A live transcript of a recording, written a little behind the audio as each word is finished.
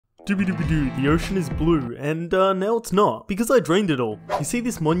Doobie-doobie-doo, the ocean is blue, and now it's not, because I drained it all. You see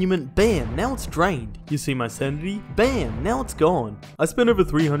this monument? Bam, now it's drained. You see my sanity? Bam, now it's gone. I spent over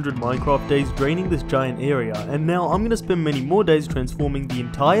 300 Minecraft days draining this giant area, and now I'm gonna spend many more days transforming the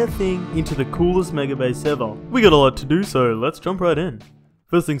entire thing into the coolest mega base ever. We got a lot to do, so let's jump right in.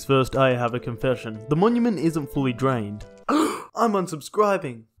 First things first, I have a confession. The monument isn't fully drained. I'm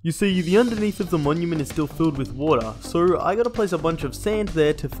unsubscribing. You see, the underneath of the monument is still filled with water, so I gotta place a bunch of sand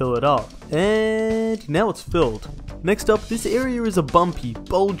there to fill it up. And now it's filled. Next up, this area is a bumpy,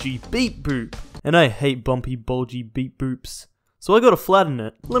 bulgy beep boop. And I hate bumpy, bulgy beep boops. So I gotta flatten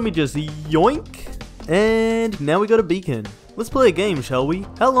it. Let me just yoink. And now we got a beacon. Let's play a game, shall we?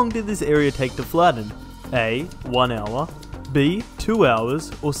 How long did this area take to flatten? A, 1 hour. B, 2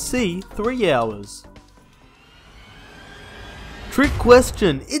 hours. Or C, 3 hours. Trick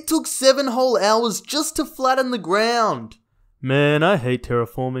question, it took 7 whole hours just to flatten the ground. Man, I hate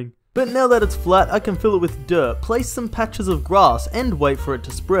terraforming. But now that it's flat, I can fill it with dirt, place some patches of grass, and wait for it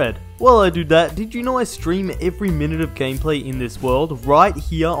to spread. While I do that, did you know I stream every minute of gameplay in this world, right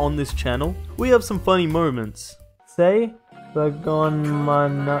here on this channel? We have some funny moments. Say, they're gone my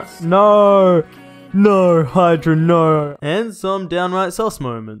nuts. No! No, Hydra, no! And some downright sus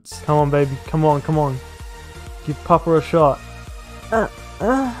moments. Come on, baby, come on, come on. Give Papa a shot.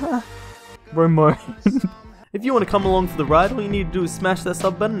 Bro mode. If you want to come along for the ride, all you need to do is smash that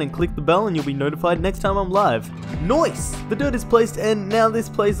sub button and click the bell and you'll be notified next time I'm live. Nice! The dirt is placed and now this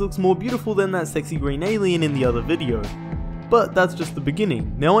place looks more beautiful than that sexy green alien in the other video. But that's just the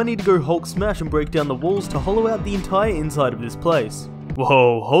beginning. Now I need to go Hulk smash and break down the walls to hollow out the entire inside of this place.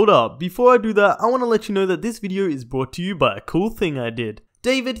 Whoa, hold up. Before I do that, I want to let you know that this video is brought to you by a cool thing I did.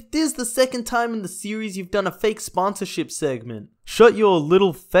 David, this is the second time in the series you've done a fake sponsorship segment. Shut your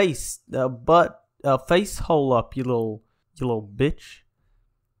little face hole up, you little bitch.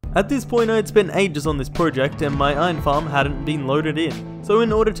 At this point I had spent ages on this project and my iron farm hadn't been loaded in. So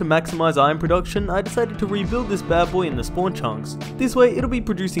in order to maximize iron production, I decided to rebuild this bad boy in the spawn chunks. This way it'll be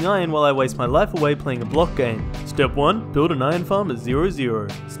producing iron while I waste my life away playing a block game. Step 1, build an iron farm at 0, 0.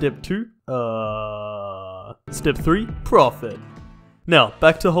 Step 2, Step 3, profit. Now,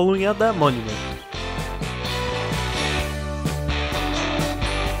 back to hollowing out that monument.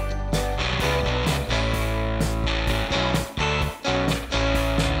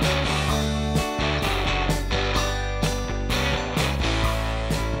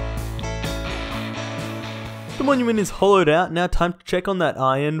 The monument is hollowed out, now time to check on that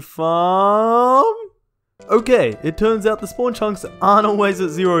iron farm. Okay, it turns out the spawn chunks aren't always at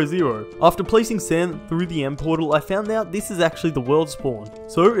 0, 0. After placing sand through the end portal, I found out this is actually the world spawn.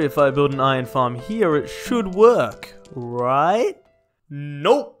 So if I build an iron farm here, it should work, right?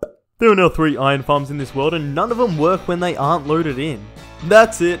 Nope! There are now 3 iron farms in this world and none of them work when they aren't loaded in.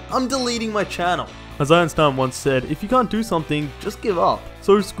 That's it, I'm deleting my channel. As Einstein once said, if you can't do something, just give up.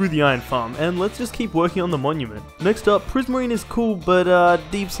 So screw the iron farm, and let's just keep working on the monument. Next up, Prismarine is cool, but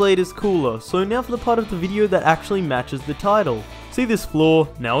Deep Slate is cooler. So now for the part of the video that actually matches the title. See this floor?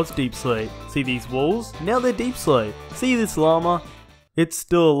 Now it's Deep Slate. See these walls? Now they're Deep Slate. See this llama? It's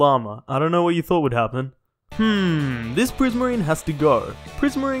still a llama. I don't know what you thought would happen. This Prismarine has to go.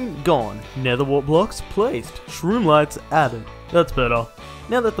 Prismarine gone. Nether wart blocks placed. Shroom lights added. That's better.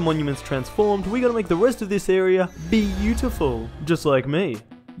 Now that the monument's transformed, we gotta make the rest of this area beautiful. Just like me.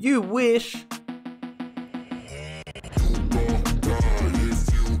 You wish!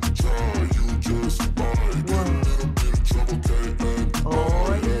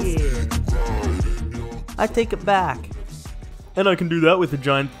 Oh yeah. I take it back. And I can do that with a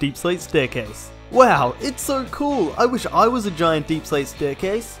giant deep slate staircase. Wow, it's so cool! I wish I was a giant deep slate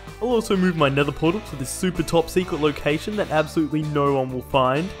staircase. I'll also move my nether portal to this super top secret location that absolutely no one will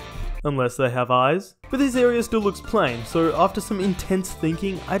find. Unless they have eyes. But this area still looks plain, so after some intense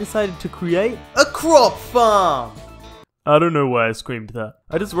thinking, I decided to create a crop farm! I don't know why I screamed that.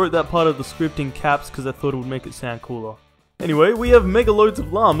 I just wrote that part of the script in caps because I thought it would make it sound cooler. Anyway, we have mega loads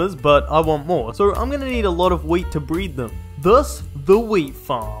of llamas, but I want more, so I'm gonna need a lot of wheat to breed them. Thus, the wheat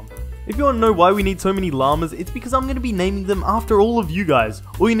farm. If you want to know why we need so many llamas, it's because I'm going to be naming them after all of you guys.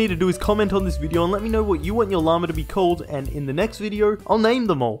 All you need to do is comment on this video and let me know what you want your llama to be called, and in the next video, I'll name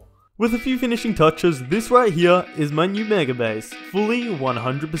them all. With a few finishing touches, this right here is my new mega base. Fully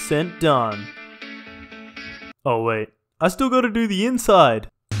 100% done. Oh wait, I still got to do the inside.